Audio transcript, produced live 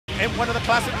And one of the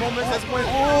classic moments is when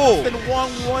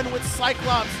Wong won with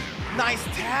Cyclops. Nice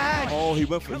tag. Oh, he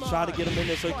went for a shot to get him in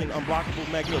there so he can unblockable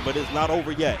Magneto, but it's not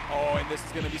over yet. Oh, and this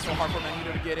is going to be so hard for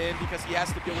Magneto to get in because he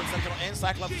has to deal with Sentinel and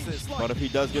Cyclops assist. But if he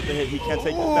does get the hit, he can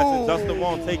take the best. Dustin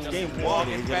Wong takes game one,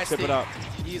 and he's going to tip it up.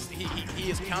 He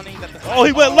is counting that the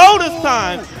he went low this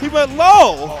time. He went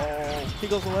low. He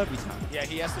goes low every time. Yeah,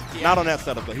 he has to. Not on that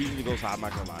setup, but he usually goes high, I'm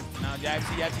not going to lie. Now, Yipes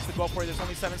needs to go for it. There's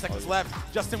only 7 seconds left.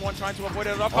 Justin Wong trying to avoid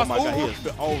it at all costs. Oh, my God. He is,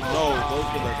 oh, no. Goes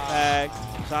for the tag.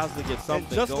 Tries to get something.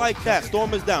 And just like that,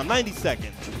 Storm is down. 90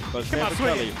 seconds. But Sanford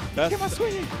Kelly,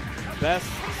 best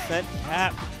sent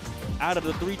cap out of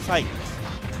the 3 Titans.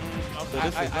 So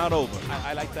this is not over.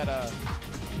 I like that.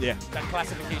 Yeah. That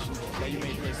classification that you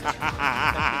made.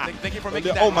 Thank you for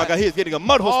making that. Oh my God, he is getting a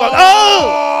mud hole start.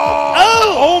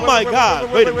 Oh my God.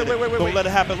 Wait a minute. Don't let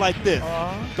it happen like this.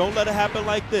 Don't let it happen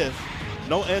like this.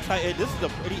 No anti-air. This is a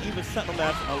pretty even sentinel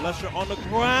match unless you're on the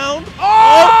ground.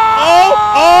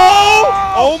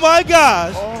 Oh my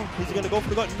gosh. He's going to go for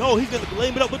the gun. No, he's going to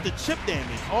blame it up with the chip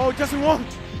damage. Oh, Justin Wong.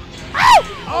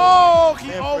 Oh,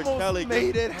 he almost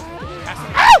made it.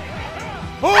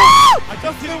 I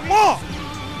just didn't walk.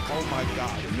 Oh my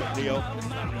God, Leo.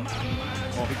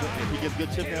 Oh, he gets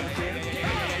good chip damage here.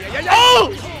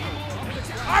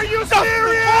 Are you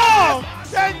serious?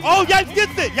 Oh, Yipes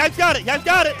gets it. Yipes got it. Yipes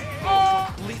got it.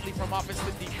 Completely from offense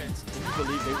to defense. Can you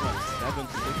believe they won 7-6?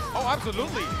 Oh,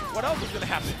 absolutely. What else is going to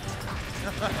happen?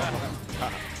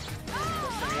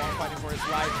 Wong fighting for his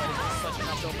life, but it's such an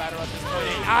uphill battle at this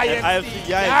point. IFC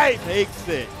Yipes takes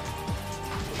it.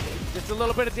 Just a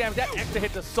little bit of damage. That extra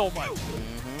hit does so much.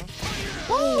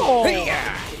 Oh!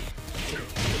 Yeah.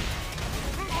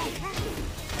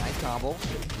 Nice combo.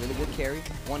 Really good carry.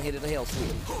 One hit of the hell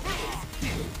sweep.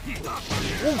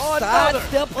 Side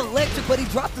step electric, but he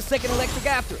dropped the second electric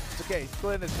after it. It's okay.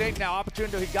 Still in the state now.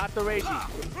 Opportunity. He got the raging.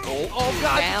 Oh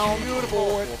God. Down.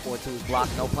 Beautiful. 4-4-2's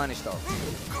blocked. No punish though.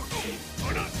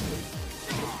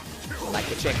 Like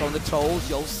to check on the toes.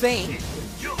 Yo, Saint.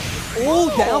 Oh,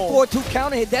 down 4-2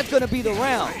 counter hit. That's going to be the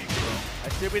round.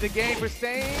 That should be the game for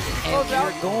Saint. And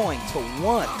we're going to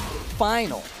one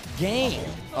final game.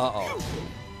 Uh-oh.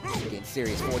 Getting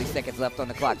serious. 40 seconds left on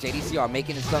the clock. JDCR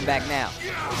making his comeback now.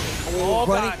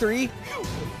 Running 3.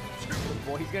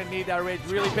 Boy, he's going to need that rage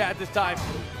really bad this time.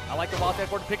 I like the wild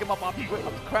Sanford to pick him up off the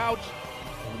crouch.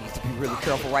 He needs to be really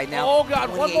careful right now. Oh, God,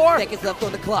 one more. Seconds left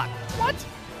on the clock. What?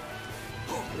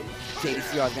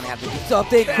 JDCR is going to have to do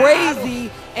something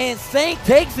crazy, and Saint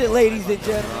takes it, ladies and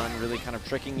gentlemen. Really kind of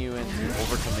tricking you into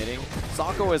overcommitting.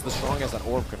 Sako is the strongest at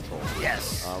orb control.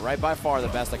 Yes. Right by far the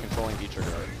best at controlling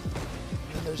V-trigger.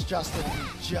 And there's Justin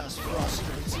who just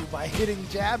frustrates you by hitting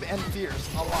jab and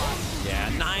fierce a lot. Yeah,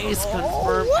 nice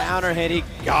confirmed counter hit. He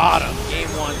got him. Game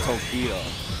 1, Tokido.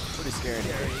 Pretty scary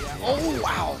here. Oh,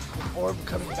 wow. Orb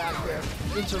coming back there.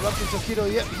 Interrupting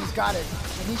Tokido. Yep, he's got it.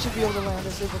 And he should be able to land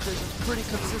this. Infiltration is pretty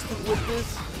consistent with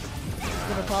this. He's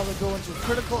going to probably go into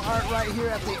critical art right here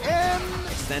at the end.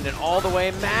 Extended all the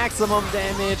way. Maximum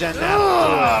damage. And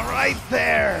that's right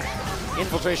there.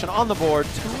 Infiltration on the board.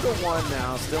 2-1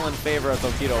 now. Still in favor of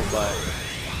Tokido, but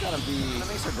that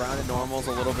makes her grounded normals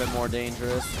a little bit more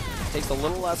dangerous. Takes a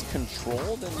little less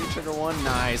control than V-Trigger 1.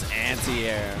 Nice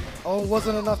anti-air. Oh,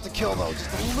 wasn't enough to kill though. Just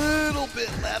a little bit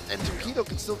left, and Tokido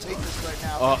can still take this right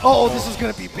now. This is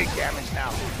going to be big damage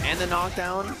now. And the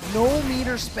knockdown. No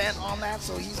meter spent on that,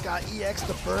 so he's got EX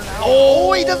to burn out.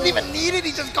 Oh, he doesn't even need it.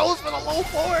 He just goes for the low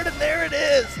forward, and there it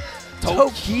is.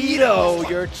 Tokido,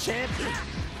 your champion.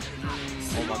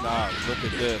 Oh my God, look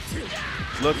at this.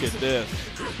 Look at this.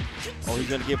 Oh, he's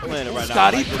going to get planted right now.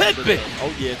 Scotty Pippen.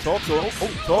 Oh, yeah, talk to him.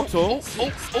 Talk to him.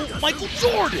 Michael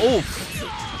Jordan.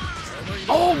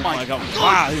 Oh my God.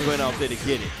 Wow, he went out there to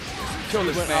get it. Kill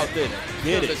this man. Out there to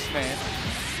get it. Kill this man.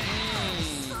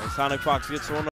 And SonicFox gets on